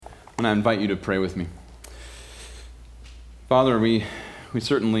And I invite you to pray with me. Father, we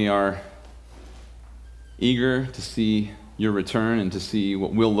certainly are eager to see your return and to see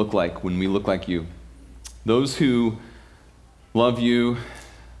what we'll look like when we look like you. Those who love you,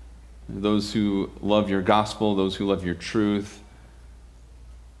 those who love your gospel, those who love your truth,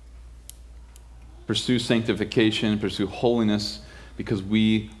 pursue sanctification, pursue holiness, because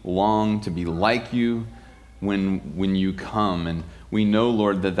we long to be like you when you come. And we know,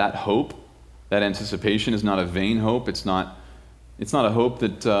 Lord, that hope, that anticipation is not a vain hope. It's not a hope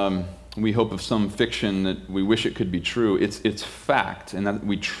that we hope of some fiction that we wish it could be true. It's fact, and that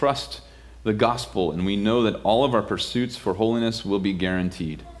we trust the gospel, and we know that all of our pursuits for holiness will be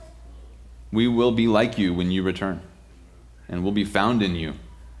guaranteed. We will be like you when you return, and we'll be found in you.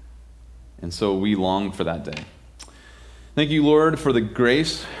 And so we long for that day. Thank you, Lord, for the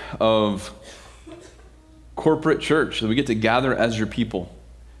grace of corporate church, that we get to gather as your people.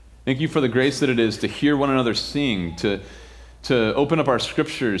 Thank you for the grace that it is to hear one another sing, to open up our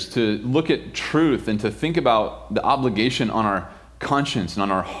scriptures, to look at truth, and to think about the obligation on our conscience and on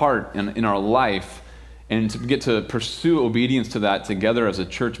our heart and in our life, and to get to pursue obedience to that together as a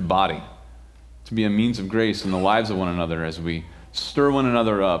church body, to be a means of grace in the lives of one another as we stir one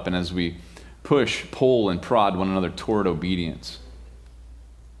another up and as we push, pull, and prod one another toward obedience.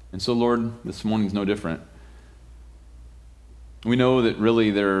 And so, Lord, this morning's no different. We know that really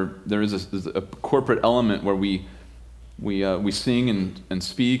there is a corporate element where we sing and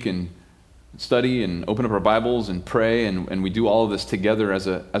speak and study and open up our Bibles and pray, and we do all of this together as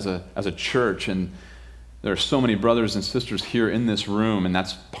a church. And there are so many brothers and sisters here in this room, and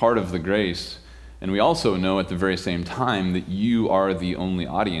that's part of the grace. And we also know at the very same time that you are the only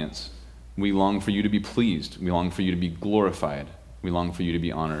audience. We long for you to be pleased. We long for you to be glorified. We long for you to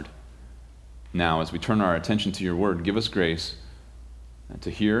be honored. Now, as we turn our attention to your word, give us grace to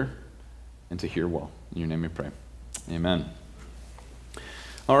hear and to hear well. In your name we pray. Amen.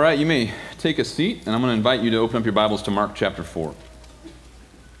 All right, you may take a seat, and I'm going to invite you to open up your Bibles to Mark chapter 4.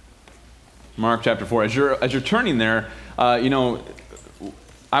 Mark chapter 4. As you're turning there, I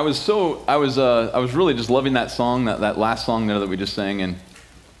was really just loving that song, that last song there that we just sang,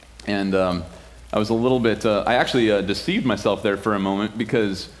 and I was a little bit. I actually deceived myself there for a moment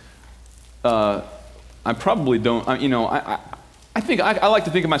because I probably don't. I think I like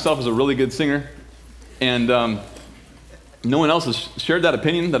to think of myself as a really good singer, and no one else has shared that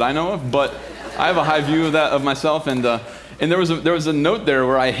opinion that I know of. But I have a high view of myself, and there was a note there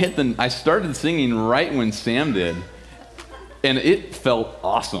where I started singing right when Sam did, and it felt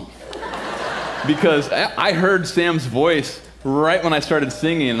awesome because I heard Sam's voice right when I started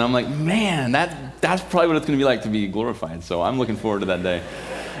singing, and I'm like, man, that's probably what it's going to be like to be glorified. So I'm looking forward to that day.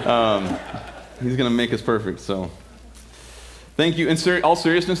 He's going to make us perfect. So. Thank you. In all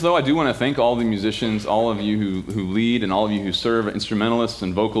seriousness, though, I do want to thank all the musicians, all of you who lead, and all of you who serve, instrumentalists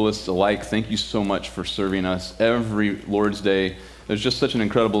and vocalists alike. Thank you so much for serving us every Lord's Day. There's just such an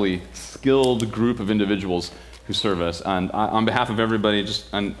incredibly skilled group of individuals who serve us. And on behalf of everybody,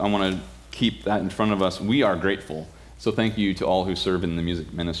 I want to keep that in front of us. We are grateful. So thank you to all who serve in the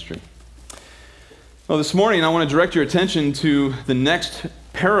music ministry. Well, this morning, I want to direct your attention to the next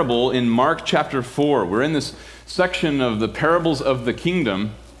parable in Mark chapter 4. We're in this section of the parables of the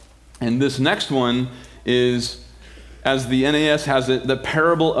kingdom, and this next one is, as the NAS has it, the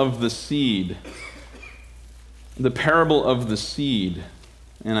parable of the seed. The parable of the seed.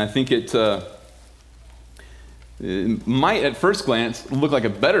 And I think it might at first glance look like a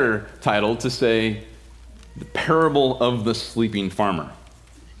better title to say the parable of the sleeping farmer.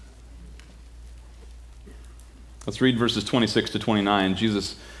 Let's read verses 26 to 29.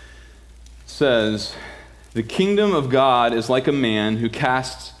 Jesus says, "The kingdom of God is like a man who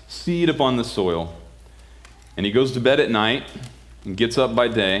casts seed upon the soil, and he goes to bed at night and gets up by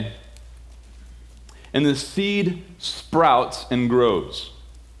day, and the seed sprouts and grows.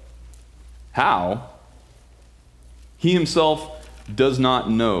 How? He himself does not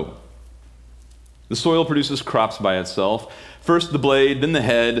know. The soil produces crops by itself, first the blade, then the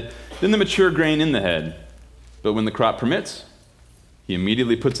head, then the mature grain in the head. But when the crop permits, he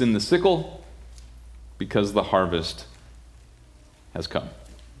immediately puts in the sickle because the harvest has come."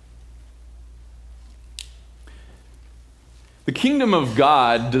 The kingdom of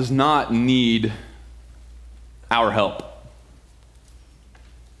God does not need our help.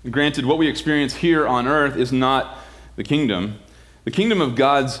 Granted, what we experience here on earth is not the kingdom. The kingdom of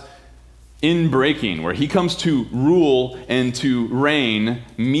God's inbreaking, where he comes to rule and to reign,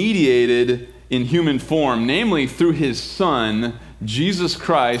 mediated in human form, namely through his Son, Jesus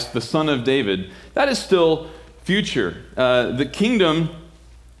Christ, the Son of David, that is still future. The kingdom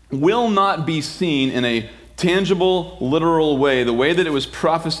will not be seen in a tangible, literal way, the way that it was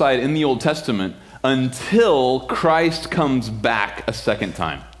prophesied in the Old Testament, until Christ comes back a second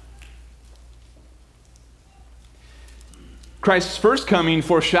time. Christ's first coming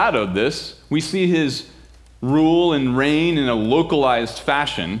foreshadowed this. We see his rule and reign in a localized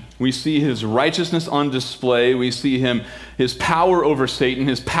fashion. We see his righteousness on display. We see his power over Satan,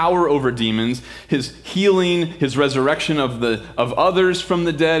 his power over demons, his healing, his resurrection of others from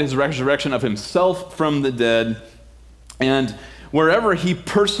the dead, his resurrection of himself from the dead. And wherever he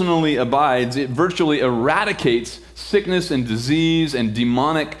personally abides, it virtually eradicates sickness and disease and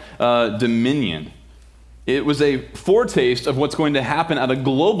demonic dominion. It was a foretaste of what's going to happen at a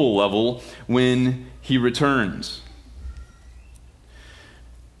global level when he returns.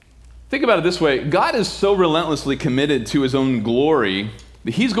 Think about it this way. God is so relentlessly committed to his own glory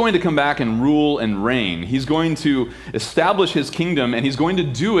that he's going to come back and rule and reign. He's going to establish his kingdom, and he's going to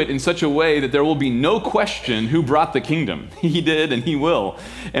do it in such a way that there will be no question who brought the kingdom. He did, and he will.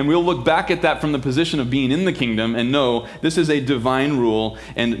 And we'll look back at that from the position of being in the kingdom and know this is a divine rule,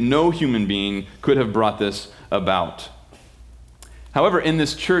 and no human being could have brought this about. However, in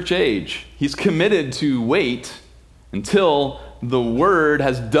this church age, he's committed to wait until the word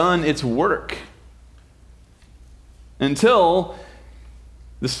has done its work. Until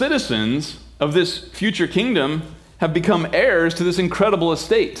the citizens of this future kingdom have become heirs to this incredible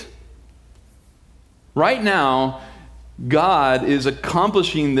estate. Right now, God is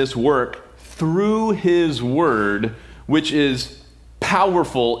accomplishing this work through his word, which is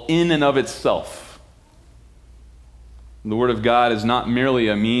powerful in and of itself. The word of God is not merely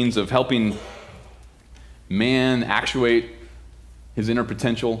a means of helping man actuate his inner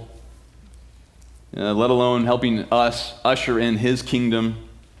potential, let alone helping us usher in his kingdom.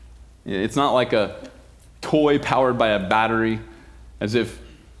 It's not like a toy powered by a battery, as if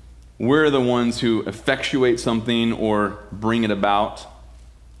we're the ones who effectuate something or bring it about.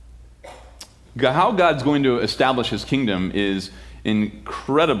 How God's going to establish his kingdom is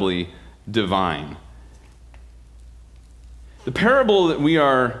incredibly divine. The parable that we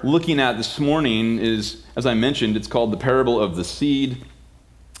are looking at this morning is, as I mentioned, it's called the parable of the seed.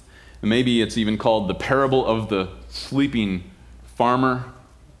 Maybe it's even called the parable of the sleeping farmer.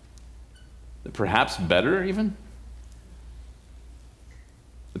 Perhaps better, even.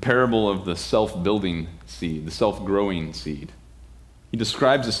 The parable of the self-building seed, the self-growing seed. He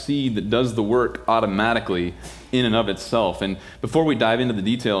describes a seed that does the work automatically in and of itself. And before we dive into the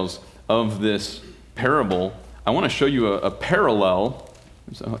details of this parable, I want to show you a parallel.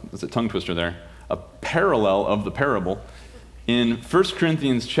 There's a tongue twister there. A parallel of the parable in 1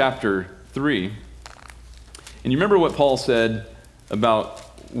 Corinthians chapter 3. And you remember what Paul said about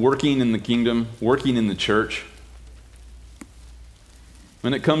working in the kingdom, working in the church?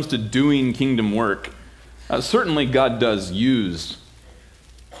 When it comes to doing kingdom work, certainly God does use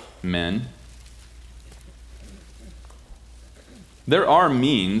men. There are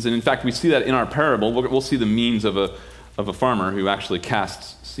means, and in fact we see that in our parable. We'll see the means of a farmer who actually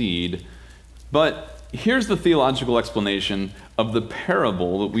casts seed. But here's the theological explanation of the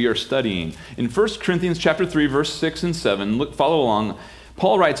parable that we are studying. In 1 Corinthians chapter 3, verse 6 and 7, follow along.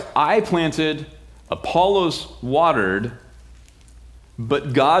 Paul writes, I planted, Apollos watered,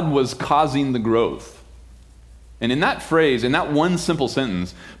 but God was causing the growth. And in that phrase, in that one simple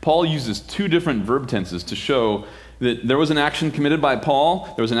sentence, Paul uses two different verb tenses to show that there was an action committed by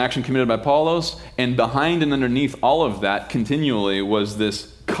Paul, there was an action committed by Apollos, and behind and underneath all of that continually was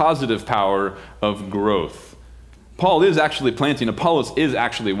this causative power of growth. Paul is actually planting, Apollos is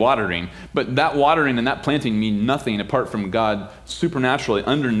actually watering, but that watering and that planting mean nothing apart from God supernaturally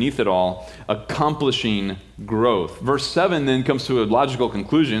underneath it all accomplishing growth. Verse 7 then comes to a logical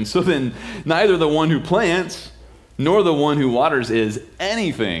conclusion. So then neither the one who plants nor the one who waters is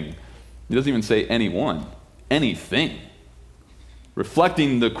anything. He doesn't even say anyone, anything.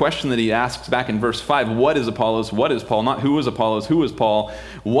 Reflecting the question that he asks back in verse 5, what is Apollos, what is Paul? Not who is Apollos, who is Paul?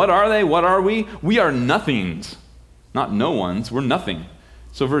 What are they, what are we? We are nothings. Not no ones, we're nothing.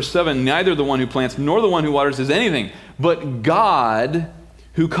 So verse 7, neither the one who plants nor the one who waters is anything, but God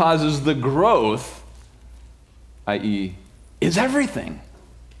who causes the growth, i.e., is everything.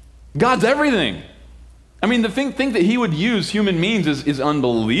 God's everything. I mean, to think that he would use human means is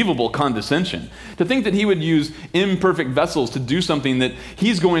unbelievable condescension. To think that he would use imperfect vessels to do something that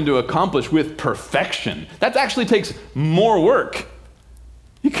he's going to accomplish with perfection, that actually takes more work.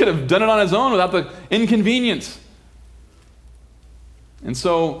 He could have done it on his own without the inconvenience. And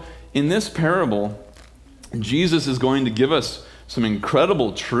so, in this parable, Jesus is going to give us some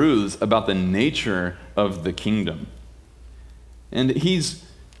incredible truths about the nature of the kingdom. And he's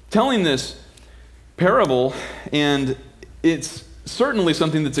telling this parable, and it's certainly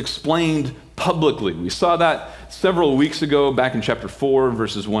something that's explained publicly. We saw that several weeks ago back in chapter 4,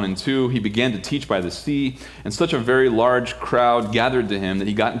 verses 1 and 2. He began to teach by the sea, and such a very large crowd gathered to him that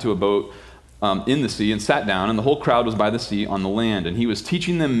he got into a boat in the sea and sat down, and the whole crowd was by the sea on the land. And he was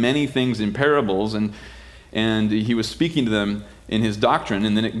teaching them many things in parables, and he was speaking to them in his doctrine.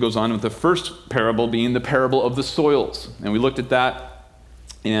 And then it goes on with the first parable being the parable of the soils. And we looked at that,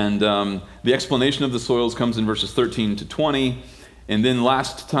 and the explanation of the soils comes in verses 13 to 20. And then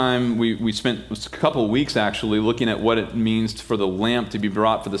last time we spent a couple weeks actually looking at what it means for the lamp to be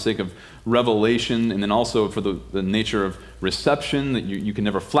brought for the sake of revelation, and then also for the nature of reception, that you can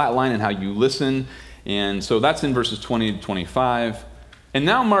never flatline, and how you listen. And so that's in verses 20 to 25. And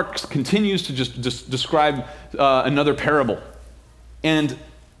now Mark continues to just describe another parable. And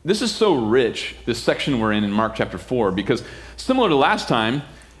this is so rich, this section we're in Mark chapter 4, because similar to last time,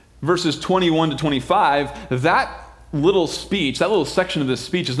 verses 21 to 25, that little speech, that little section of this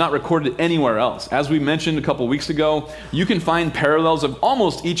speech is not recorded anywhere else. As we mentioned a couple weeks ago, you can find parallels of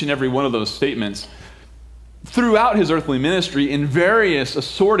almost each and every one of those statements throughout his earthly ministry in various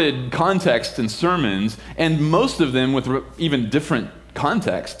assorted contexts and sermons, and most of them with even different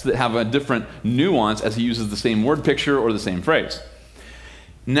contexts that have a different nuance as he uses the same word picture or the same phrase.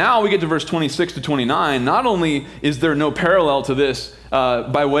 Now we get to verse 26 to 29. Not only is there no parallel to this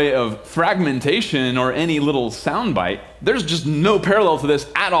by way of fragmentation or any little soundbite, there's just no parallel to this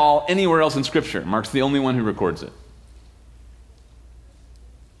at all anywhere else in Scripture. Mark's the only one who records it.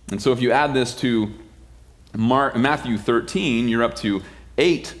 And so if you add this to Matthew 13, you're up to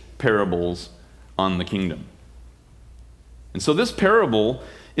 8 parables on the kingdom. And so this parable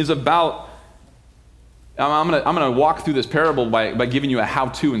is about, I'm going to walk through this parable by giving you a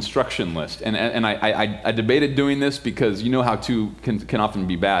how-to instruction list. And I debated doing this because you know how-to can often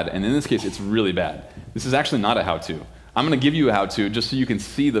be bad. And in this case, it's really bad. This is actually not a how-to. I'm going to give you a how-to just so you can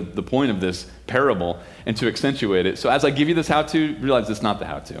see the point of this parable and to accentuate it. So as I give you this how-to, realize it's not the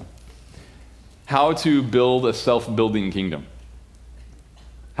how-to. How to build a self-building kingdom.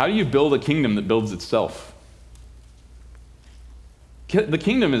 How do you build a kingdom that builds itself? The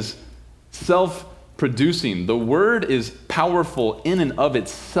kingdom is self-producing. The word is powerful in and of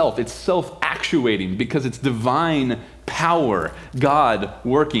itself. It's self-actuating because it's divine power, God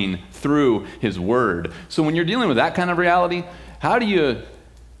working through his word. So when you're dealing with that kind of reality, how do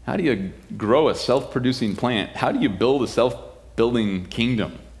you grow a self-producing plant? How do you build a self-building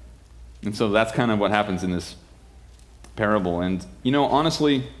kingdom? And so that's kind of what happens in this parable. And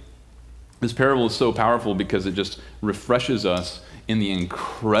honestly, this parable is so powerful because it just refreshes us in the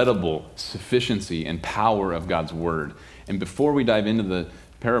incredible sufficiency and power of God's word. And before we dive into the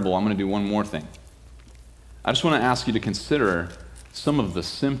parable, I'm going to do one more thing. I just want to ask you to consider some of the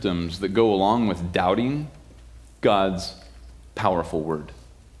symptoms that go along with doubting God's powerful word.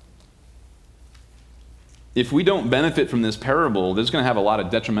 If we don't benefit from this parable, there's going to have a lot of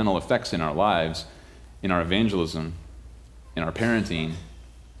detrimental effects in our lives, in our evangelism, in our parenting,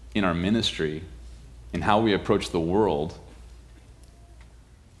 in our ministry, in how we approach the world.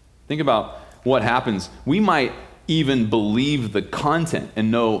 Think about what happens. We might even believe the content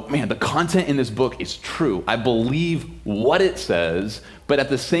and know, man, the content in this book is true. I believe what it says, but at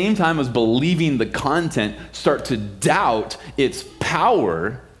the same time as believing the content, start to doubt its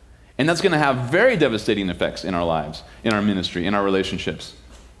power, and that's going to have very devastating effects in our lives, in our ministry, in our relationships.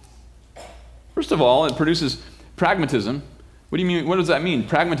 First of all, it produces pragmatism. What do you mean? What does that mean?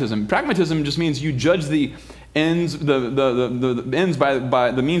 Pragmatism. Pragmatism just means you judge the ends, the ends by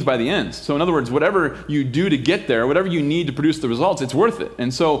the means by the ends. So in other words, whatever you do to get there, whatever you need to produce the results, it's worth it.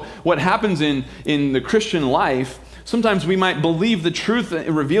 And so what happens in the Christian life, sometimes we might believe the truth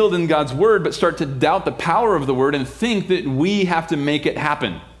revealed in God's word, but start to doubt the power of the word and think that we have to make it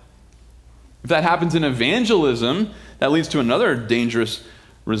happen. If that happens in evangelism, that leads to another dangerous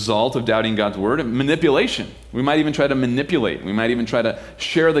result of doubting God's word, manipulation. We might even try to manipulate. We might even try to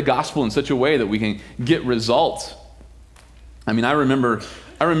share the gospel in such a way that we can get results. I mean, I remember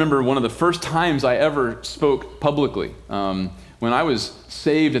one of the first times I ever spoke publicly. When I was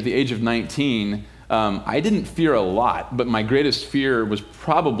saved at the age of 19, I didn't fear a lot, but my greatest fear was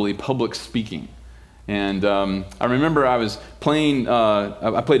probably public speaking. And I remember I was playing,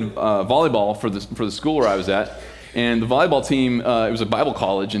 I played volleyball for the school where I was at. And the volleyball team, it was a Bible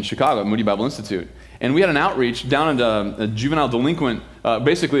college in Chicago, Moody Bible Institute. And we had an outreach down at a juvenile delinquent,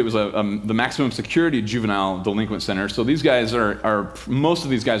 basically it was the maximum security juvenile delinquent center. So these guys most of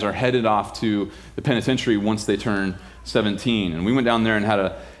these guys are headed off to the penitentiary once they turn 17. And we went down there and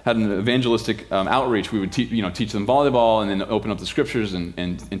had an evangelistic outreach. We would teach them volleyball and then open up the scriptures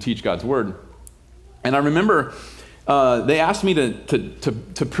and teach God's word. And I remember they asked me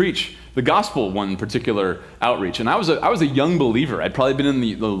to preach the gospel one particular outreach. And I was a young believer. I'd probably been in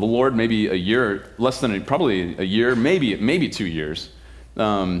the Lord maybe a year, probably a year, maybe 2 years.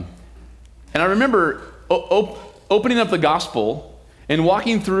 And I remember opening up the gospel and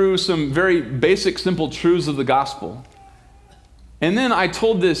walking through some very basic, simple truths of the gospel. And then I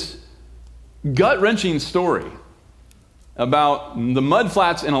told this gut-wrenching story about the mud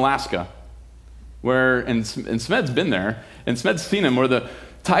flats in Alaska, and Smed's been there, and Smed's seen them, where the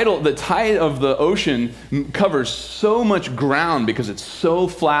tide of the ocean covers so much ground because it's so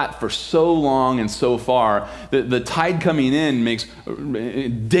flat for so long and so far that the tide coming in makes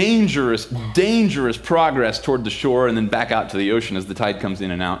dangerous progress toward the shore and then back out to the ocean as the tide comes in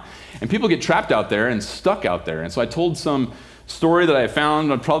and out. And people get trapped out there and stuck out there. And so I told some story that I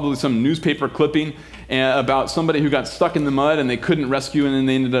found on probably some newspaper clipping about somebody who got stuck in the mud and they couldn't rescue and then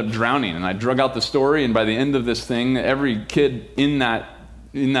they ended up drowning. And I drug out the story, and by the end of this thing, every kid in that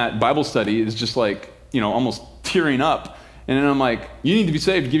Bible study is just like, almost tearing up. And then I'm like, you need to be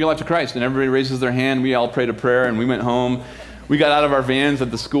saved, give your life to Christ. And everybody raises their hand. We all prayed a prayer, and we went home. We got out of our vans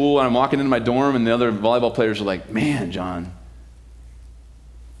at the school, and I'm walking into my dorm, and the other volleyball players are like, man, John,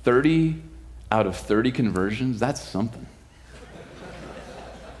 30 out of 30 conversions, that's something.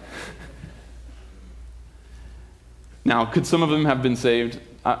 Now, could some of them have been saved?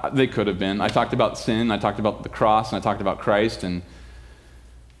 They could have been. I talked about sin, I talked about the cross, and I talked about Christ,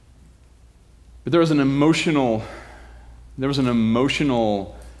 but there was an emotional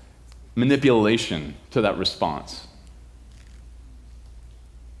manipulation to that response.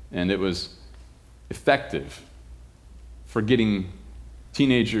 And it was effective for getting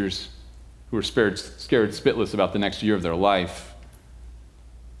teenagers who were scared spitless about the next year of their life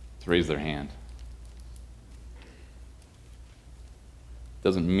to raise their hand.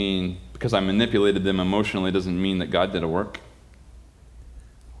 Doesn't mean, because I manipulated them emotionally, doesn't mean that God did a work.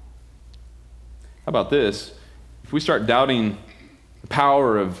 How about this? If we start doubting the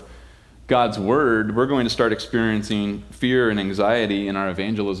power of God's word, we're going to start experiencing fear and anxiety in our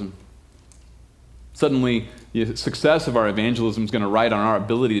evangelism. Suddenly, the success of our evangelism is going to ride on our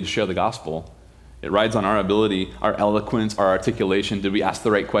ability to share the gospel. It rides on our ability, our eloquence, our articulation. Did we ask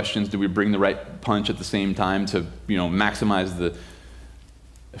the right questions? Did we bring the right punch at the same time to, maximize the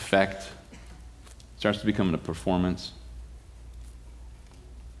effect? It starts to become a performance.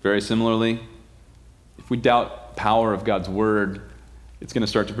 Very similarly, if we doubt the power of God's word, it's going to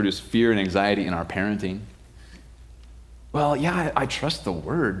start to produce fear and anxiety in our parenting. Well, yeah, I trust the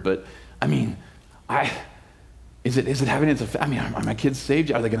word, but is it having its effect? Are my kids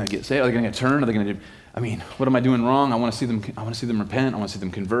saved? Are they going to get saved? Are they going to get turned? Are they going to do? What am I doing wrong? I want to see them repent. I want to see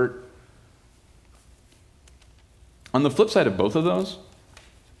them convert. On the flip side of both of those,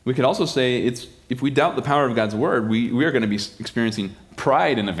 we could also say if we doubt the power of God's word, we are going to be experiencing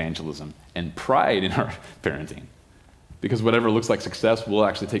pride in evangelism and pride in our parenting. Because whatever looks like success, we'll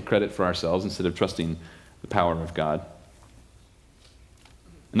actually take credit for ourselves instead of trusting the power of God.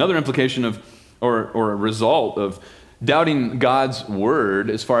 Another implication or a result of doubting God's word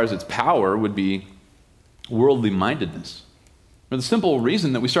as far as its power would be worldly mindedness. For the simple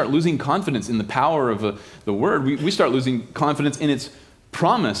reason that we start losing confidence in the power of the word, we start losing confidence in its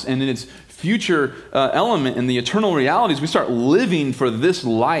promise and in its future element and the eternal realities. We start living for this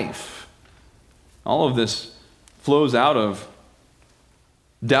life. All of this flows out of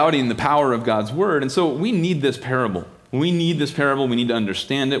doubting the power of God's word. And so we need this parable. We need this parable. We need to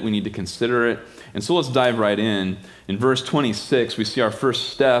understand it. We need to consider it. And so let's dive right in. In verse 26, we see our first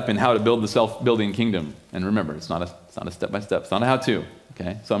step in how to build the self-building kingdom. And remember, it's not a step-by-step. It's not a how-to.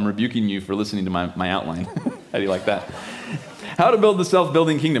 Okay? So I'm rebuking you for listening to my outline. How do you like that? How to build the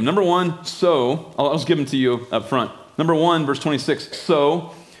self-building kingdom. Number one, sow. I'll just give them to you up front. Number 1, verse 26,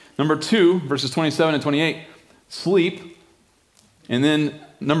 sow. Number 2, verses 27 and 28, sleep. And then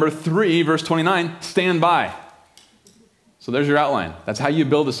number 3, verse 29, stand by. So there's your outline. That's how you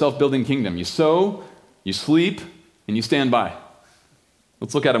build a self-building kingdom. You sow, you sleep, and you stand by.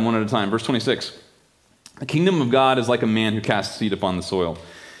 Let's look at them one at a time. Verse 26. The kingdom of God is like a man who casts seed upon the soil.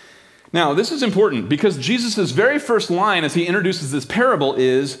 Now, this is important because Jesus' very first line as he introduces this parable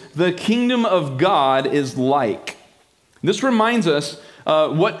is, the kingdom of God is like. This reminds us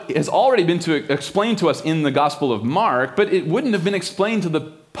what has already been explained to us in the Gospel of Mark, but it wouldn't have been explained to the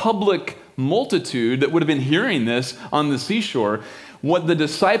public multitude that would have been hearing this on the seashore. what the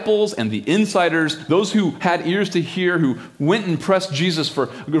disciples and the insiders, those who had ears to hear, who went and pressed Jesus for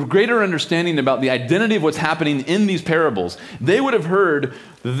greater understanding about the identity of what's happening in these parables, they would have heard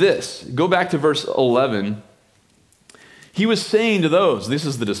this. Go back to verse 11. He was saying to those, this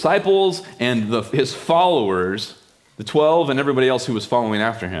is the disciples and his followers, the 12 and everybody else who was following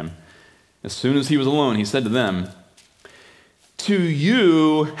after him. As soon as he was alone, he said to them, "To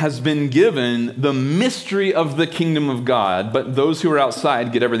you has been given the mystery of the kingdom of God, but those who are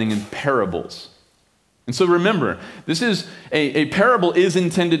outside get everything in parables." And so remember, this is a parable is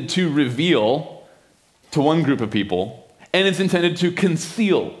intended to reveal to one group of people, and it's intended to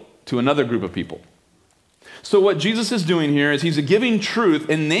conceal to another group of people. So what Jesus is doing here is he's giving truth,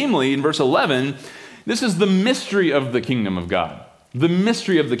 and namely, in verse 11, this is the mystery of the kingdom of God. The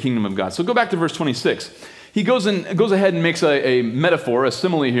mystery of the kingdom of God. So go back to verse 26. He goes ahead and makes a metaphor, a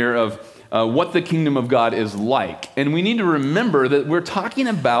simile here of what the kingdom of God is like. And we need to remember that we're talking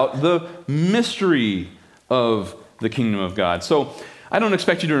about the mystery of the kingdom of God. So I don't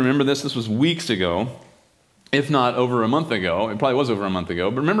expect you to remember this. This was weeks ago, if not over a month ago. It probably was over a month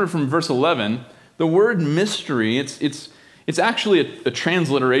ago. But remember from verse 11, the word mystery, it's actually a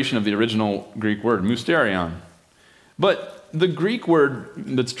transliteration of the original Greek word, mysterion. But the Greek word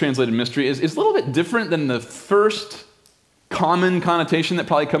that's translated mystery is a little bit different than the first common connotation that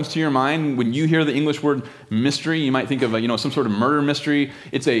probably comes to your mind. When you hear the English word mystery, you might think of some sort of murder mystery.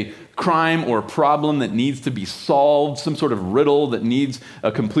 It's a crime or problem that needs to be solved, some sort of riddle that needs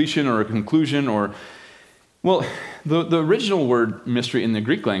a completion or a conclusion. Well, the original word mystery in the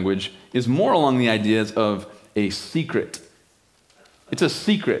Greek language is more along the ideas of a secret. It's a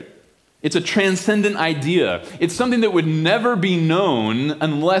secret. It's a transcendent idea. It's something that would never be known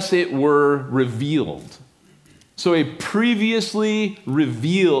unless it were revealed. So a previously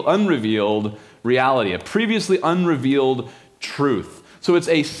unrevealed reality, a previously unrevealed truth. So it's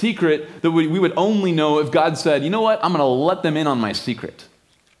a secret that we would only know if God said, you know what, I'm going to let them in on my secret.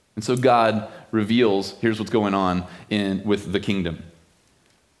 And so God reveals, here's what's going on with the kingdom.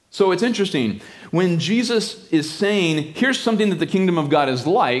 So it's interesting. When Jesus is saying, here's something that the kingdom of God is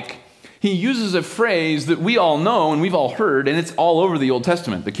like, he uses a phrase that we all know and we've all heard, and it's all over the Old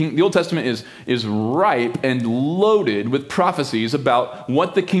Testament. The Old Testament is ripe and loaded with prophecies about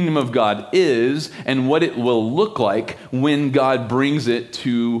what the kingdom of God is and what it will look like when God brings it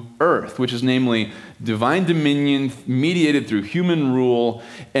to earth, which is namely divine dominion mediated through human rule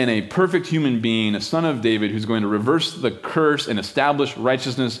and a perfect human being, a son of David, who's going to reverse the curse and establish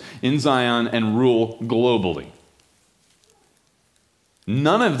righteousness in Zion and rule globally.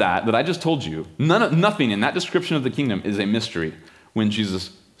 None of that I just told you, nothing in that description of the kingdom is a mystery when Jesus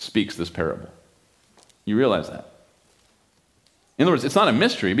speaks this parable. You realize that? In other words, it's not a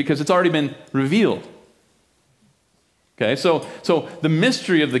mystery because it's already been revealed. Okay, so the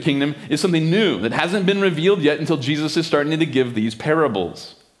mystery of the kingdom is something new that hasn't been revealed yet until Jesus is starting to give these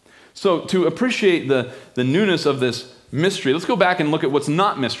parables. So to appreciate the newness of this mystery, let's go back and look at what's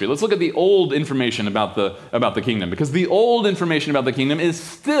not mystery. Let's look at the old information about the kingdom, because the old information about the kingdom is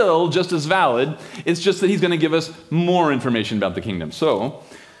still just as valid. It's just that he's going to give us more information about the kingdom. So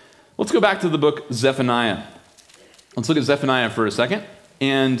let's go back to the book Zephaniah. Let's look at Zephaniah for a second,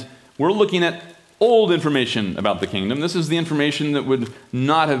 and we're looking at old information about the kingdom. This is the information that would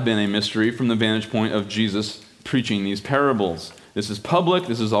not have been a mystery from the vantage point of Jesus preaching these parables. This is public,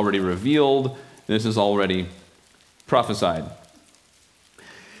 this is already revealed, this is already prophesied.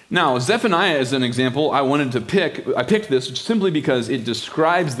 Now, Zephaniah is an example I wanted to pick. I picked this simply because it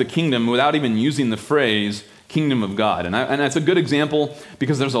describes the kingdom without even using the phrase kingdom of God. And it's a good example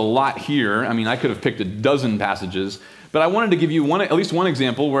because there's a lot here. I mean, I could have picked a dozen passages, but I wanted to give you at least one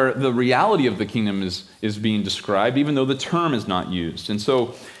example where the reality of the kingdom is being described, even though the term is not used. And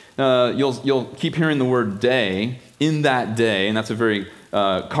so you'll keep hearing the word day, in that day, and that's a very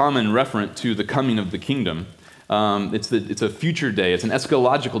common referent to the coming of the kingdom. It's a future day. It's an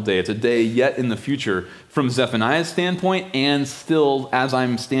eschatological day. It's a day yet in the future from Zephaniah's standpoint, and still, as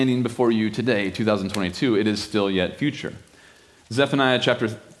I'm standing before you today, 2022, it is still yet future. Zephaniah chapter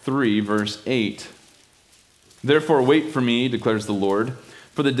 3, verse 8. "Therefore wait for me, declares the Lord,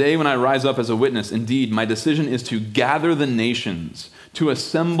 for the day when I rise up as a witness. Indeed, my decision is to gather the nations, to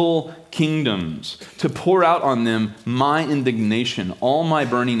assemble kingdoms, to pour out on them my indignation, all my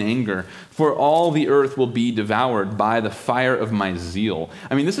burning anger, for all the earth will be devoured by the fire of my zeal."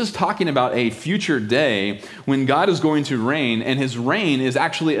 I mean, this is talking about a future day when God is going to reign, and his reign is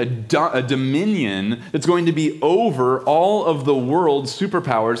actually a dominion that's going to be over all of the world's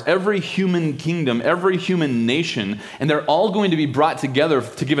superpowers, every human kingdom, every human nation, and they're all going to be brought together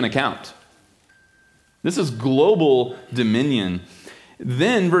to give an account. This is global dominion.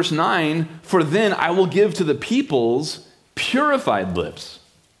 Then, verse 9, for then I will give to the peoples purified lips,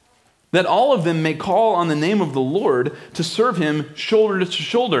 that all of them may call on the name of the Lord to serve him shoulder to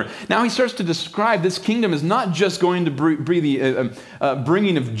shoulder. Now he starts to describe this kingdom is not just going to be the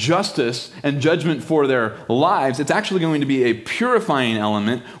bringing of justice and judgment for their lives. It's actually going to be a purifying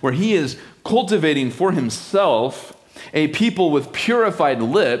element where he is cultivating for himself a people with purified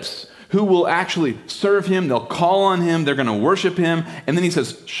lips who will actually serve him. They'll call on him. They're going to worship him. And then he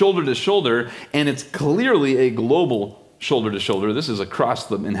says shoulder to shoulder, and it's clearly a global shoulder to shoulder. This is across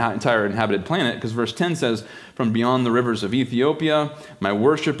the entire inhabited planet, because verse 10 says, from beyond the rivers of Ethiopia, my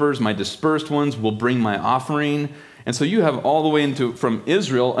worshipers, my dispersed ones will bring my offering. And so you have all the way from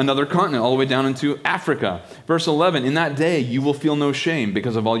Israel, another continent, all the way down into Africa. Verse 11, in that day you will feel no shame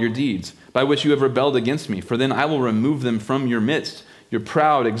because of all your deeds, by which you have rebelled against me. For then I will remove them from your midst, your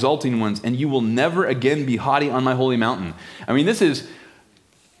proud, exulting ones, and you will never again be haughty on my holy mountain. I mean, this is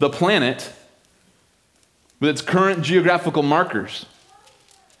the planet with its current geographical markers.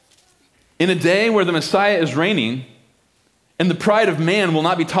 In a day where the Messiah is reigning and the pride of man will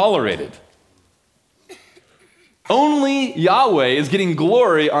not be tolerated. Only Yahweh is getting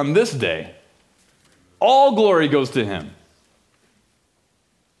glory on this day. All glory goes to him.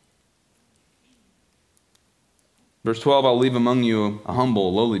 Verse 12, I'll leave among you a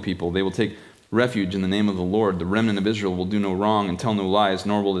humble, lowly people. They will take refuge in the name of the Lord. The remnant of Israel will do no wrong and tell no lies,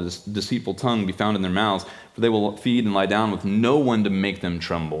 nor will a deceitful tongue be found in their mouths, for they will feed and lie down with no one to make them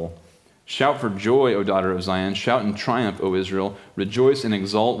tremble. Shout for joy, O daughter of Zion. Shout in triumph, O Israel. Rejoice and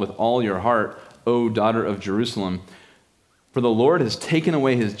exult with all your heart, O daughter of Jerusalem. For the Lord has taken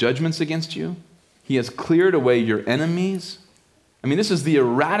away his judgments against you. He has cleared away your enemies. I mean, this is the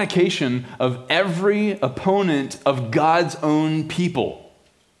eradication of every opponent of God's own people.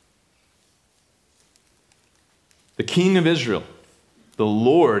 The King of Israel, the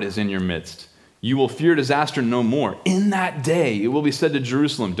Lord is in your midst. You will fear disaster no more. In that day, it will be said to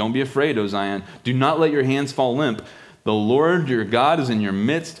Jerusalem, don't be afraid, O Zion. Do not let your hands fall limp. The Lord your God is in your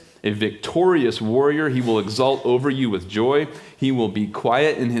midst, a victorious warrior. He will exult over you with joy. He will be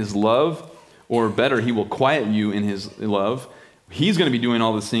quiet in his love, or better, he will quiet you in his love. He's going to be doing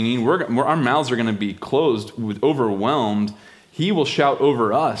all the singing. Our mouths are going to be closed, overwhelmed. He will shout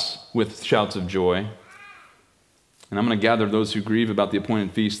over us with shouts of joy. And I'm going to gather those who grieve about the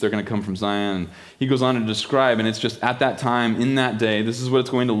appointed feast. They're going to come from Zion. And he goes on to describe, and it's just at that time, in that day, this is what it's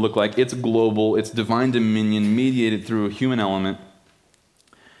going to look like. It's global. It's divine dominion mediated through a human element.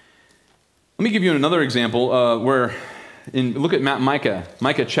 Let me give you another example look at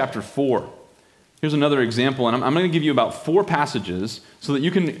Micah chapter 4. Here's another example, and I'm going to give you about 4 passages so that you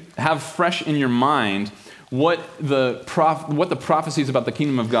can have fresh in your mind what the prophecies about the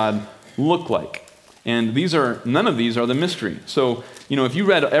kingdom of God look like. And none of these are the mystery. So, if you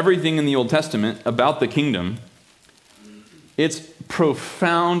read everything in the Old Testament about the kingdom, it's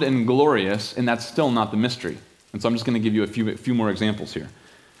profound and glorious, and that's still not the mystery. And so I'm just going to give you a few more examples here.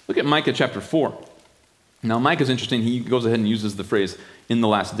 Look at Micah chapter 4. Now, Micah's interesting. He goes ahead and uses the phrase, in the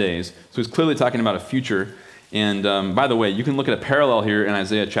last days. So he's clearly talking about a future. And by the way, you can look at a parallel here in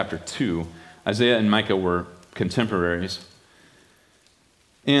Isaiah chapter 2. Isaiah and Micah were contemporaries.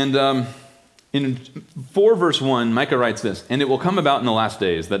 And in 4 verse 1, Micah writes this, and it will come about in the last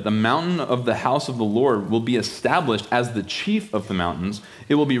days that the mountain of the house of the Lord will be established as the chief of the mountains.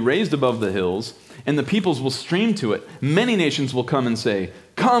 It will be raised above the hills, and the peoples will stream to it. Many nations will come and say,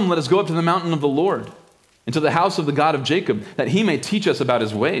 come, let us go up to the mountain of the Lord, and to the house of the God of Jacob, that he may teach us about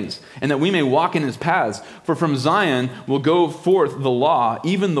his ways, and that we may walk in his paths. For from Zion will go forth the law,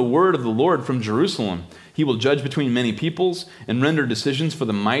 even the word of the Lord from Jerusalem. He will judge between many peoples and render decisions for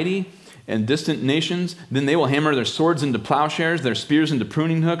the mighty and distant nations. Then they will hammer their swords into plowshares, their spears into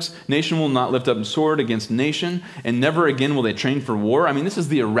pruning hooks. Nation will not lift up sword against nation, and never again will they train for war. I mean, this is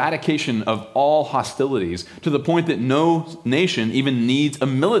the eradication of all hostilities to the point that no nation even needs a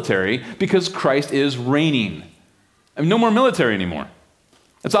military because Christ is reigning. I mean, no more military anymore.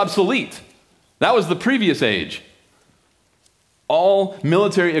 It's obsolete. That was the previous age. All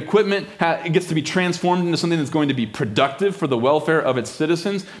military equipment gets to be transformed into something that's going to be productive for the welfare of its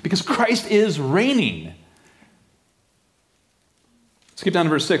citizens because Christ is reigning. Skip down to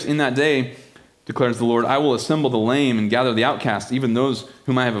verse 6. In that day, declares the Lord, I will assemble the lame and gather the outcasts, even those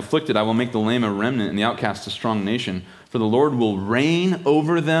whom I have afflicted. I will make the lame a remnant and the outcast a strong nation. For the Lord will reign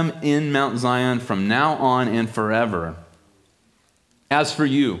over them in Mount Zion from now on and forever. As for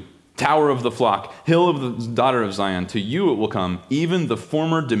you, Tower of the flock, hill of the daughter of Zion, to you it will come, even the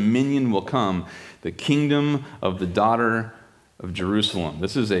former dominion will come, the kingdom of the daughter of Jerusalem.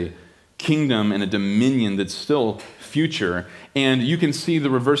 This is a kingdom and a dominion that's still future. And you can see the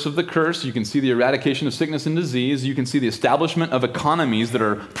reverse of the curse. You can see the eradication of sickness and disease. You can see the establishment of economies that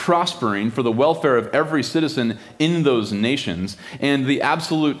are prospering for the welfare of every citizen in those nations, and the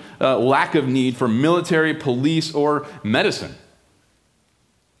absolute lack of need for military, police, or medicine.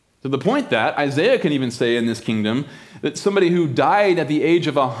 To the point that Isaiah can even say in this kingdom that somebody who died at the age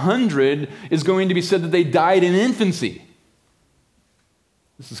of 100 is going to be said that they died in infancy.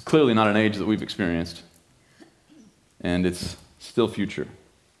 This is clearly not an age that we've experienced, and it's still future.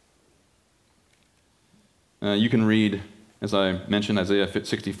 You can read, as I mentioned, Isaiah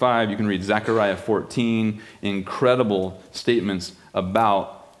 65. You can read Zechariah 14, incredible statements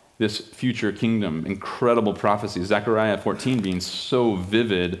about this future kingdom, incredible prophecies. Zechariah 14 being so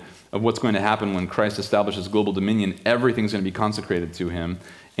vivid of what's going to happen when Christ establishes global dominion. Everything's going to be consecrated to him,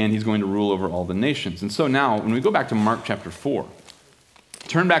 and he's going to rule over all the nations. And so now, when we go back to Mark chapter 4,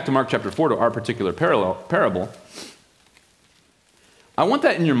 turn back to Mark chapter 4 to our particular parable. I want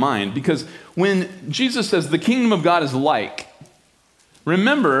that in your mind, because when Jesus says the kingdom of God is like,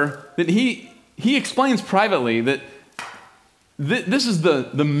 remember that he explains privately that this is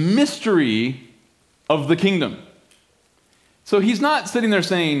the mystery of the kingdom. So he's not sitting there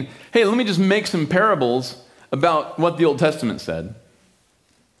saying, hey, let me just make some parables about what the Old Testament said.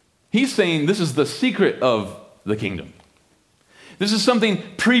 He's saying this is the secret of the kingdom. This is something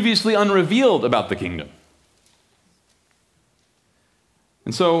previously unrevealed about the kingdom.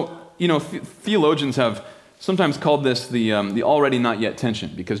 And so, theologians have sometimes called this the already not yet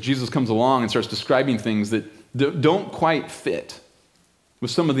tension, because Jesus comes along and starts describing things that don't quite fit with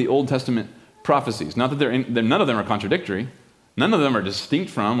some of the Old Testament prophecies. Not that none of them are contradictory. None of them are distinct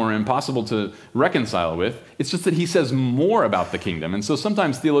from or impossible to reconcile with. It's just that he says more about the kingdom. And so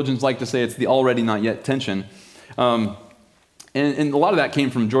sometimes theologians like to say it's the already not yet tension. And a lot of that came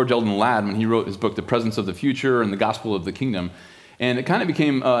from George Eldon Ladd when he wrote his book, The Presence of the Future and the Gospel of the Kingdom. And it kind of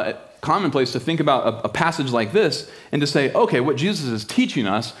became commonplace to think about a passage like this and to say, okay, what Jesus is teaching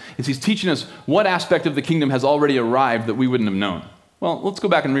us is he's teaching us what aspect of the kingdom has already arrived that we wouldn't have known. Well, let's go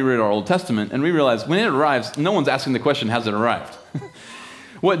back and reread our Old Testament, and we realize when it arrives, no one's asking the question, has it arrived?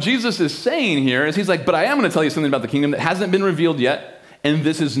 What Jesus is saying here is he's like, but I am going to tell you something about the kingdom that hasn't been revealed yet, and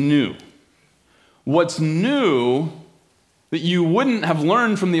this is new. What's new that you wouldn't have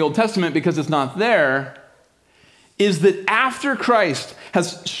learned from the Old Testament because it's not there is that after Christ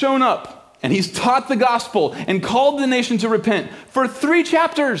has shown up and he's taught the gospel and called the nation to repent for 3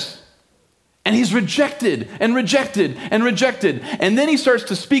 chapters, and he's rejected and rejected and rejected, and then he starts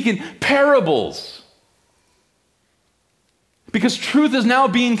to speak in parables because truth is now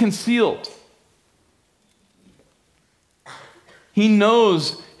being concealed. He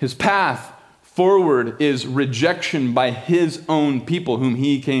knows his path forward is rejection by his own people whom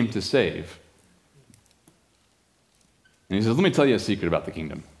he came to save. And he says, let me tell you a secret about the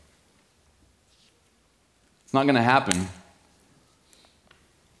kingdom. It's not going to happen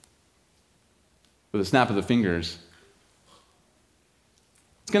with a snap of the fingers.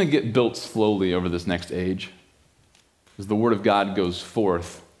 It's going to get built slowly over this next age as the word of God goes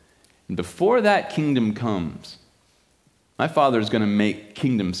forth. And before that kingdom comes, my Father is going to make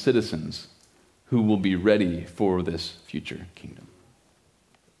kingdom citizens who will be ready for this future kingdom.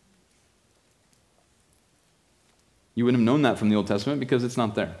 You wouldn't have known that from the Old Testament because it's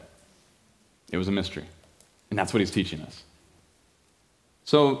not there. It was a mystery. And that's what he's teaching us.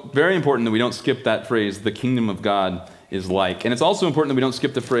 So, very important that we don't skip that phrase, the kingdom of God is like. And it's also important that we don't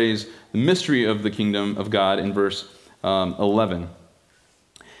skip the phrase, the mystery of the kingdom of God in verse 11.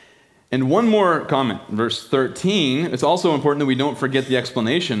 And one more comment, verse 13. It's also important that we don't forget the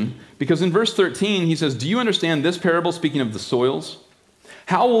explanation, because in verse 13 he says, do you understand this parable, speaking of the soils?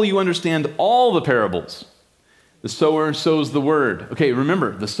 How will you understand all the parables? The sower sows the word. Okay,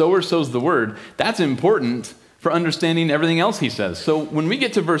 remember, the sower sows the word. That's important for understanding everything else he says. So when we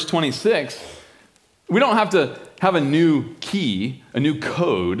get to verse 26, we don't have to have a new key, a new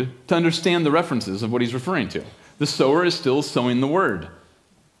code to understand the references of what he's referring to. The sower is still sowing the word.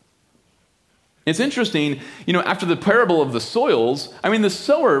 It's interesting, after the parable of the soils, the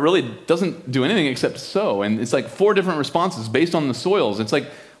sower really doesn't do anything except sow. And it's like 4 different responses based on the soils. It's like,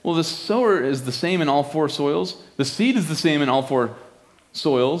 well, the sower is the same in all 4 soils. The seed is the same in all 4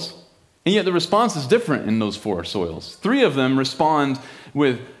 soils. And yet the response is different in those 4 soils. 3 of them respond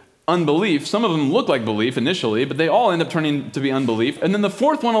with unbelief. Some of them look like belief initially, but they all end up turning to be unbelief. And then the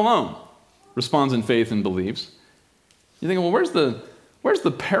 4th one alone responds in faith and believes. You think, well, where's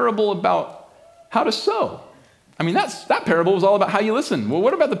the parable about how to sow? That parable was all about how you listen. Well,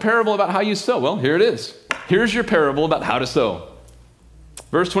 what about the parable about how you sow? Well, here it is. Here's your parable about how to sow.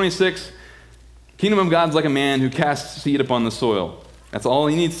 Verse 26, kingdom of God's like a man who casts seed upon the soil. That's all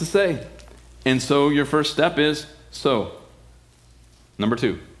he needs to say. And so your first step is sow. Number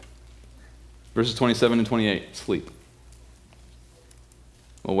 2, verses 27 and 28, sleep.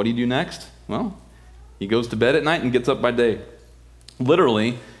 Well, what do you do next? Well, he goes to bed at night and gets up by day.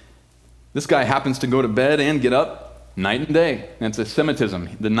 Literally, this guy happens to go to bed and get up night and day. That's a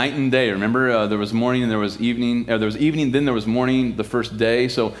Semitism, the night and day. Remember, there was morning and there was evening. There was evening, then there was morning, the first day.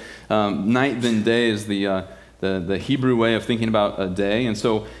 So night, then day is the Hebrew way of thinking about a day. And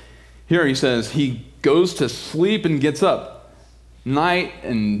so here he says he goes to sleep and gets up. Night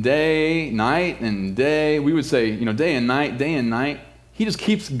and day, night and day. We would say, day and night, day and night. He just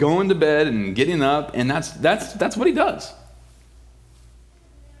keeps going to bed and getting up, and that's what he does.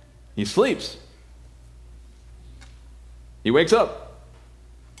 He sleeps. He wakes up.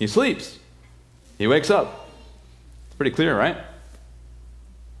 He sleeps. He wakes up. It's pretty clear, right?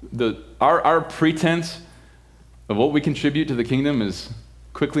 Our pretense of what we contribute to the kingdom is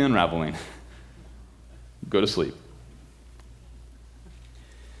quickly unraveling. Go to sleep.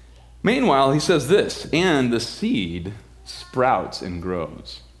 Meanwhile, he says this, and the seed sprouts and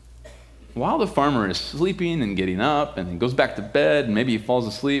grows. While the farmer is sleeping and getting up and then goes back to bed, and maybe he falls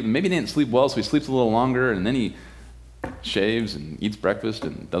asleep, and maybe he didn't sleep well, so he sleeps a little longer, and then he shaves and eats breakfast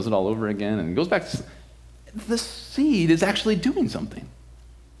and does it all over again and goes back to sleep. The seed is actually doing something.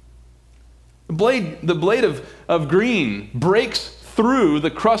 The blade of green breaks through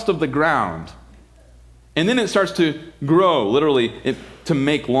the crust of the ground. And then it starts to grow, literally, to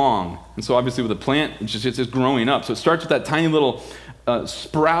make long. And so obviously with a plant, it's just growing up. So it starts with that tiny little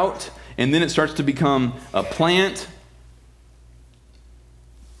sprout, and then it starts to become a plant.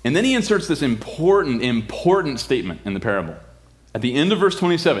 And then he inserts this important statement in the parable. At the end of verse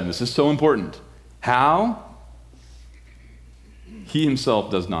 27, this is so important. How? He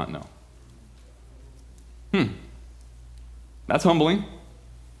himself does not know. That's humbling.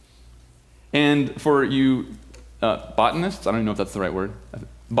 And for you botanists, I don't even know if that's the right word,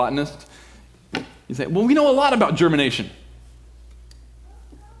 botanists, you say, well, we know a lot about germination.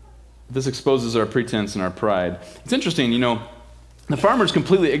 This exposes our pretense and our pride. It's interesting, the farmer's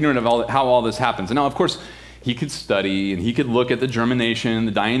completely ignorant of how all this happens. And now, of course, he could study and he could look at the germination,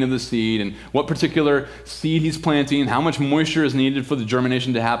 the dying of the seed, and what particular seed he's planting, how much moisture is needed for the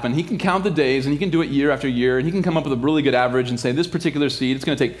germination to happen. He can count the days and he can do it year after year, and he can come up with a really good average and say this particular seed, it's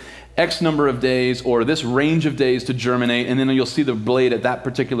going to take X number of days or this range of days to germinate, and then you'll see the blade at that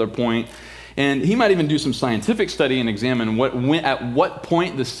particular point. And he might even do some scientific study and examine at what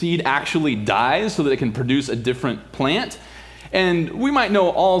point the seed actually dies so that it can produce a different plant. And we might know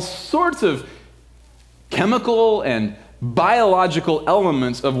all sorts of chemical and biological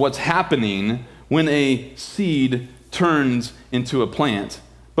elements of what's happening when a seed turns into a plant.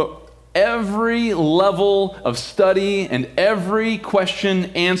 But every level of study and every question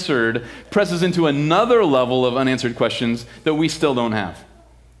answered presses into another level of unanswered questions that we still don't have.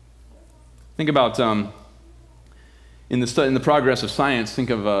 Think about in the progress of science, think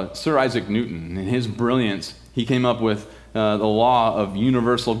of Sir Isaac Newton and his brilliance. He came up with the law of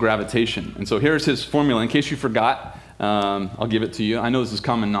universal gravitation. And so here's his formula. In case you forgot, I'll give it to you. I know this is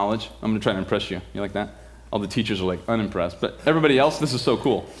common knowledge. I'm going to try to impress you. You like that? All the teachers are like unimpressed. But everybody else, this is so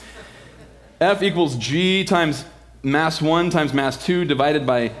cool. F equals G times mass 1 times mass 2 divided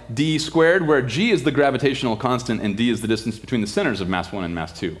by D squared, where G is the gravitational constant and D is the distance between the centers of mass 1 and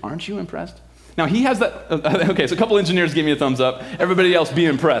mass 2. Aren't you impressed? Now, he has that. Okay, so a couple engineers give me a thumbs up. Everybody else, be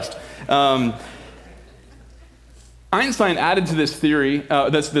impressed. Einstein added to this theory,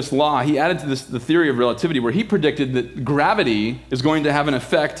 this law, he added to the theory of relativity where he predicted that gravity is going to have an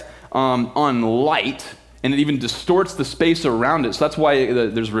effect on light, and it even distorts the space around it. So that's why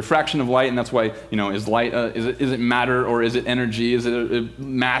there's refraction of light, and that's why, is light, is it matter or is it energy? Is it a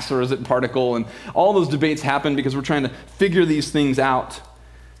mass or is it particle? And all those debates happen because we're trying to figure these things out.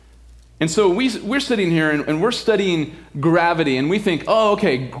 And so we're sitting here and we're studying gravity, and we think, oh,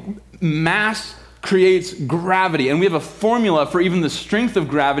 okay, mass creates gravity, and we have a formula for even the strength of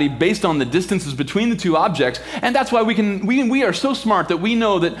gravity based on the distances between the two objects, and that's why we are so smart that we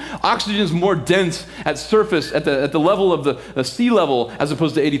know that oxygen is more dense at surface at the level of the sea level as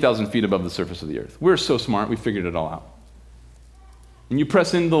opposed to 80,000 feet above the surface of the earth. We're so smart, we figured it all out. And you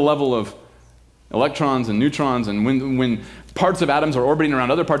press into the level of electrons and neutrons, and when parts of atoms are orbiting around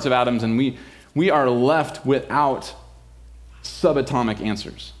other parts of atoms, and we are left without subatomic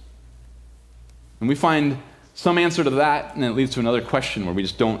answers. And we find some answer to that, and it leads to another question where we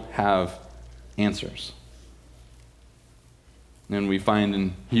just don't have answers. And we find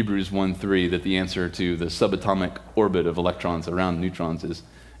in Hebrews 1:3 that the answer to the subatomic orbit of electrons around neutrons is,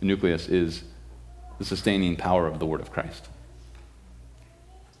 the nucleus is the sustaining power of the word of Christ.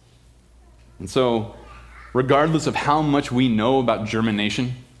 And so, regardless of how much we know about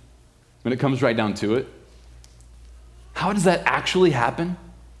germination, when it comes right down to it, how does that actually happen?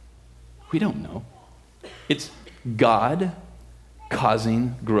 We don't know. It's God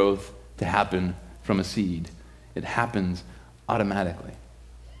causing growth to happen from a seed. It happens automatically.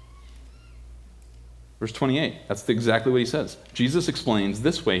 Verse 28, that's exactly what he says. Jesus explains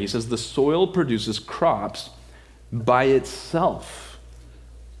this way. He says, the soil produces crops by itself.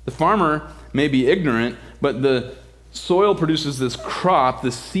 The farmer may be ignorant, but the soil produces this crop.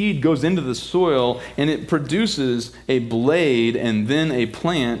 The seed goes into the soil, and it produces a blade and then a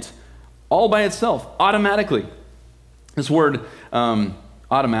plant all by itself, automatically. This word,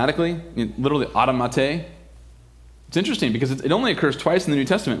 automatically, literally automate, it's interesting because it only occurs twice in the New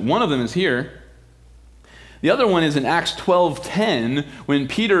Testament. One of them is here. The other one is in Acts 12:10 when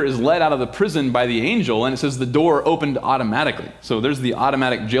Peter is led out of the prison by the angel, and it says the door opened automatically. So there's the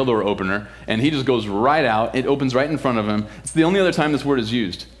automatic jail door opener, and he just goes right out. It opens right in front of him. It's the only other time this word is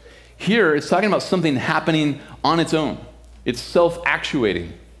used. Here, it's talking about something happening on its own. It's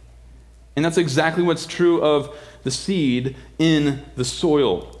self-actuating. And that's exactly what's true of the seed in the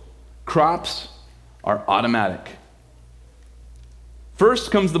soil. Crops are automatic.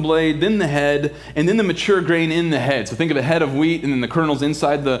 First comes the blade, then the head, and then the mature grain in the head. So think of a head of wheat and then the kernels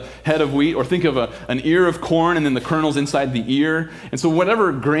inside the head of wheat, or think of an ear of corn and then the kernels inside the ear. And so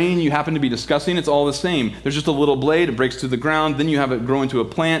whatever grain you happen to be discussing, it's all the same. There's just a little blade, it breaks to the ground, then you have it grow into a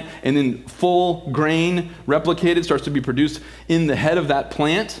plant, and then full grain replicated starts to be produced in the head of that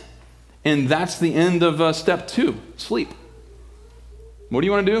plant. And that's the end of step 2, sleep. What do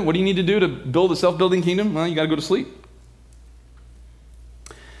you want to do? What do you need to do to build a self-building kingdom? Well, you got to go to sleep.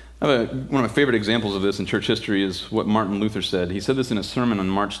 One of my favorite examples of this in church history is what Martin Luther said. He said this in a sermon on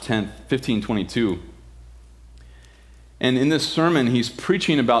March 10th, 1522. And in this sermon, he's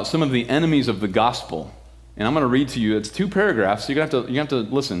preaching about some of the enemies of the gospel. And I'm going to read to you. It's 2 paragraphs, so you're going to have to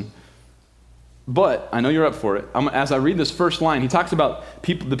listen. But I know you're up for it. As I read this first line, he talks about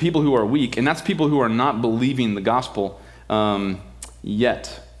the people who are weak, and that's people who are not believing the gospel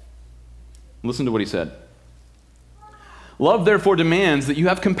yet. Listen to what he said. Love, therefore, demands that you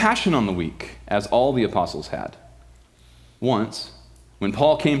have compassion on the weak, as all the apostles had. Once, when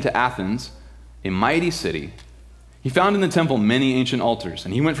Paul came to Athens, a mighty city, he found in the temple many ancient altars,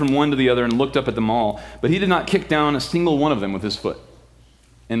 and he went from one to the other and looked up at them all, but he did not kick down a single one of them with his foot.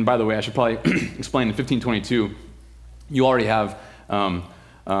 And by the way, I should probably explain, in 1522, you already have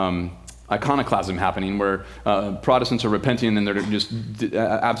iconoclasm happening where Protestants are repenting and they're just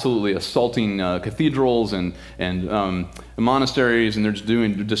absolutely assaulting cathedrals and monasteries, and they're just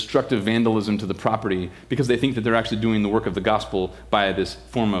doing destructive vandalism to the property because they think that they're actually doing the work of the gospel by this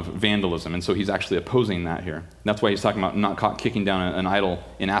form of vandalism. And so he's actually opposing that here. That's why he's talking about not kicking down an idol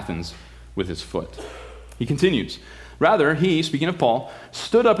in Athens with his foot. He continues. Rather, he, speaking of Paul,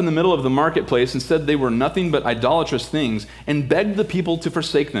 stood up in the middle of the marketplace and said they were nothing but idolatrous things and begged the people to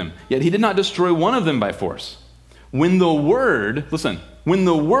forsake them. Yet he did not destroy one of them by force. When the word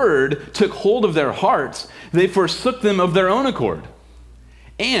took hold of their hearts, they forsook them of their own accord.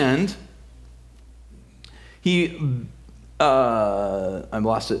 And I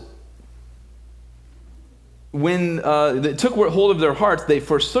lost it. When they took hold of their hearts, they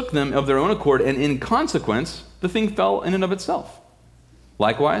forsook them of their own accord, and in consequence, the thing fell in and of itself.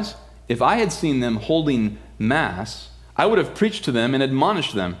 Likewise, if I had seen them holding mass, I would have preached to them and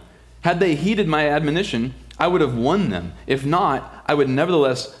admonished them. Had they heeded my admonition, I would have won them. If not, I would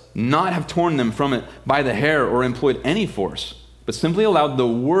nevertheless not have torn them from it by the hair or employed any force, but simply allowed the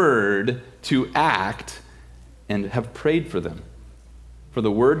word to act and have prayed for them. For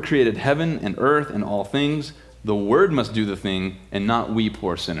the word created heaven and earth and all things. The word must do the thing, and not we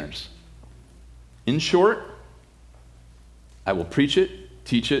poor sinners. In short, I will preach it,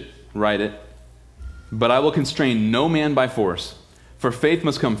 teach it, write it, but I will constrain no man by force, for faith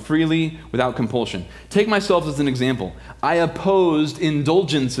must come freely without compulsion. Take myself as an example. I opposed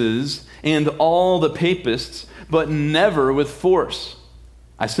indulgences and all the papists, but never with force.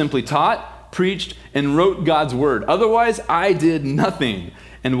 I simply taught, preached, and wrote God's word. Otherwise, I did nothing.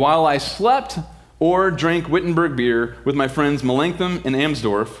 And while I slept or drank Wittenberg beer with my friends Melanchthon and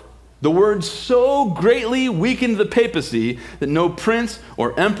Amsdorf, the word so greatly weakened the papacy that no prince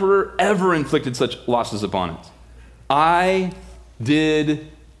or emperor ever inflicted such losses upon it. I did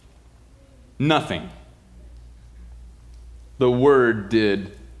nothing. The word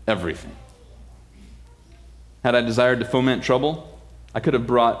did everything. Had I desired to foment trouble, I could have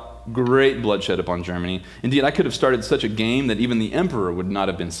brought great bloodshed upon Germany. Indeed, I could have started such a game that even the emperor would not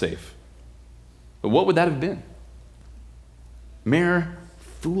have been safe. But what would that have been? Mere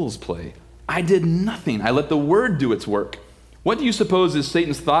fool's play. I did nothing. I let the word do its work. What do you suppose is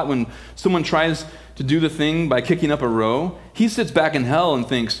Satan's thought when someone tries to do the thing by kicking up a row? He sits back in hell and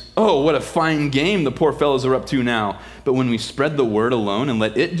thinks, oh, what a fine game the poor fellows are up to now. But when we spread the word alone and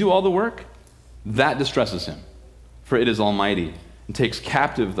let it do all the work, that distresses him. For it is almighty and takes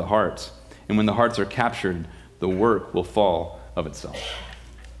captive the hearts. And when the hearts are captured, the work will fall of itself.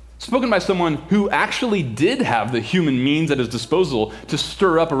 Spoken by someone who actually did have the human means at his disposal to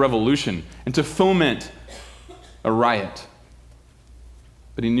stir up a revolution and to foment a riot.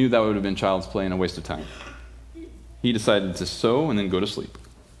 But he knew that would have been child's play and a waste of time. He decided to sow and then go to sleep.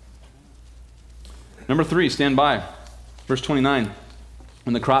 Number 3, stand by. Verse 29.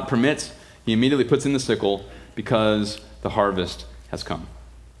 When the crop permits, he immediately puts in the sickle because the harvest has come.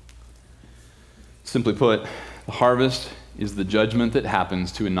 Simply put, the harvest is the judgment that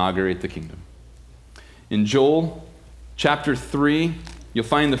happens to inaugurate the kingdom. In Joel chapter 3, you'll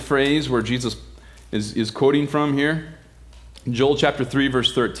find the phrase where Jesus is quoting from here. Joel chapter 3,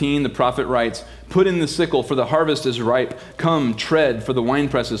 verse 13, the prophet writes, "Put in the sickle, for the harvest is ripe. Come, tread, for the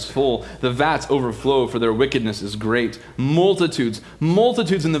winepress is full. The vats overflow, for their wickedness is great. Multitudes,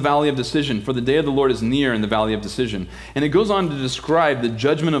 multitudes in the valley of decision, for the day of the Lord is near in the valley of decision." And it goes on to describe the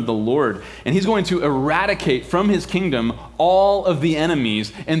judgment of the Lord. And he's going to eradicate from his kingdom all of the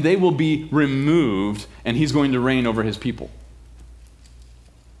enemies, and they will be removed, and he's going to reign over his people.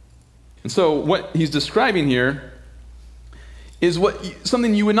 And so what he's describing here is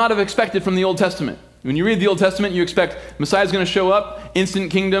something you would not have expected from the Old Testament. When you read the Old Testament, you expect Messiah's going to show up,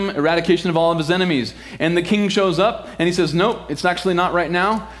 instant kingdom, eradication of all of his enemies. And the king shows up, and he says, nope, it's actually not right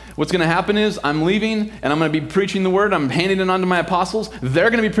now. What's going to happen is I'm leaving, and I'm going to be preaching the word. I'm handing it on to my apostles.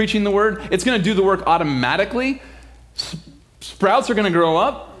 They're going to be preaching the word. It's going to do the work automatically. Sprouts are going to grow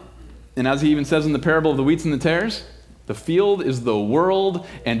up. And as he even says in the parable of the wheats and the tares, the field is the world,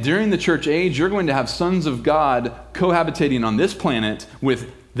 and during the church age, you're going to have sons of God cohabitating on this planet with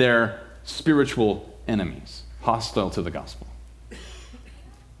their spiritual enemies, hostile to the gospel.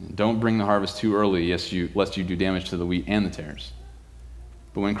 Don't bring the harvest too early, lest you do damage to the wheat and the tares.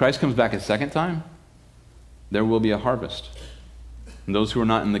 But when Christ comes back a second time, there will be a harvest. And those who are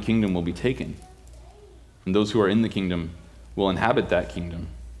not in the kingdom will be taken. And those who are in the kingdom will inhabit that kingdom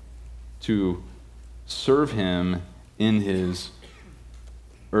to serve him in his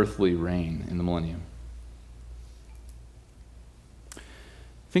earthly reign in the millennium.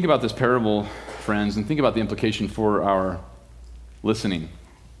 Think about this parable, friends, and think about the implication for our listening.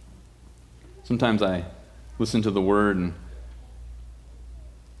 Sometimes I listen to the word and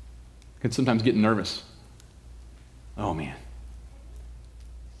can sometimes get nervous. Oh man,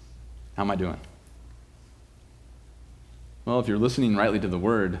 how am I doing? Well, if you're listening rightly to the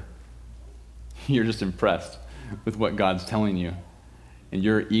word, you're just impressed with what God's telling you, and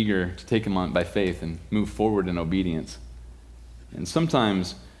you're eager to take him on by faith and move forward in obedience. And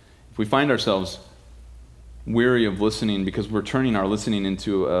sometimes, if we find ourselves weary of listening because we're turning our listening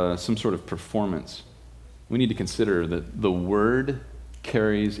into some sort of performance, we need to consider that the word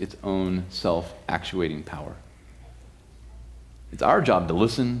carries its own self-actuating power. It's our job to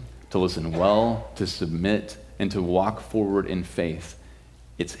listen well, to submit, and to walk forward in faith.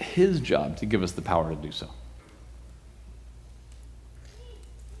 It's his job to give us the power to do so.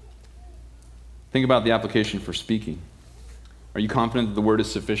 Think about the application for speaking. Are you confident that the word is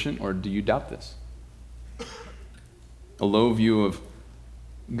sufficient, or do you doubt this? A low view of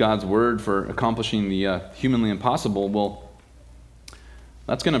God's word for accomplishing the humanly impossible, well,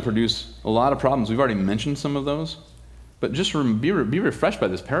 that's going to produce a lot of problems. We've already mentioned some of those, but just be refreshed by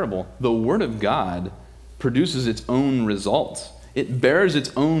this parable. The word of God produces its own results. It bears its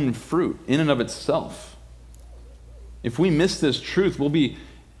own fruit in and of itself. If we miss this truth, we'll be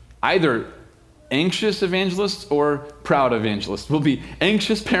either anxious evangelists or proud evangelists. We'll be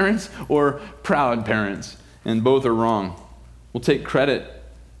anxious parents or proud parents, and both are wrong. We'll take credit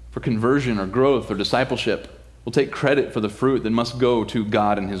for conversion or growth or discipleship. We'll take credit for the fruit that must go to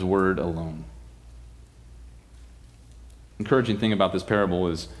God and his word alone. Encouraging thing about this parable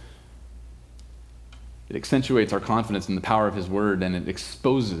is it accentuates our confidence in the power of his word, and it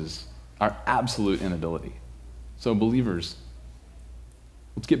exposes our absolute inability. So believers,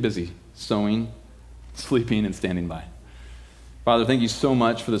 let's get busy sowing, sleeping, and standing by. Father, thank you so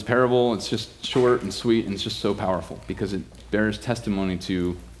much for this parable. It's just short and sweet, and it's just so powerful because it bears testimony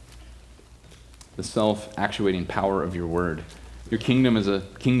to the self-actuating power of your word. Your kingdom is a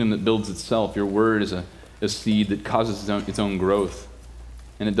kingdom that builds itself. Your word is a a seed that causes its own growth.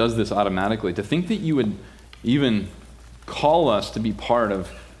 And it does this automatically. To think that you would even call us to be part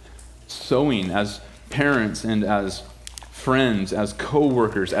of sowing as parents and as friends, as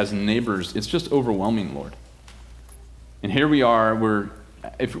co-workers, as neighbors, it's just overwhelming, Lord. And here we are,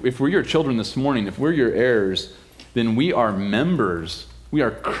 if we're your children this morning, if we're your heirs, then we are members, we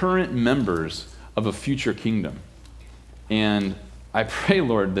are current members of a future kingdom. And I pray,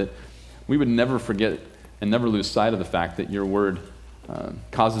 Lord, that we would never forget and never lose sight of the fact that your word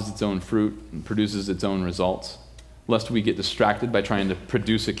causes its own fruit and produces its own results, lest we get distracted by trying to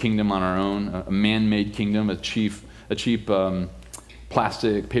produce a kingdom on our own, a man-made kingdom, a cheap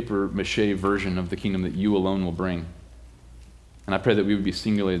plastic, paper mache version of the kingdom that you alone will bring. And I pray that we would be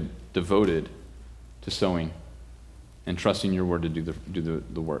singularly devoted to sowing and trusting your word to do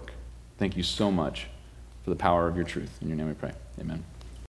the work. Thank you so much for the power of your truth. In your name we pray. Amen.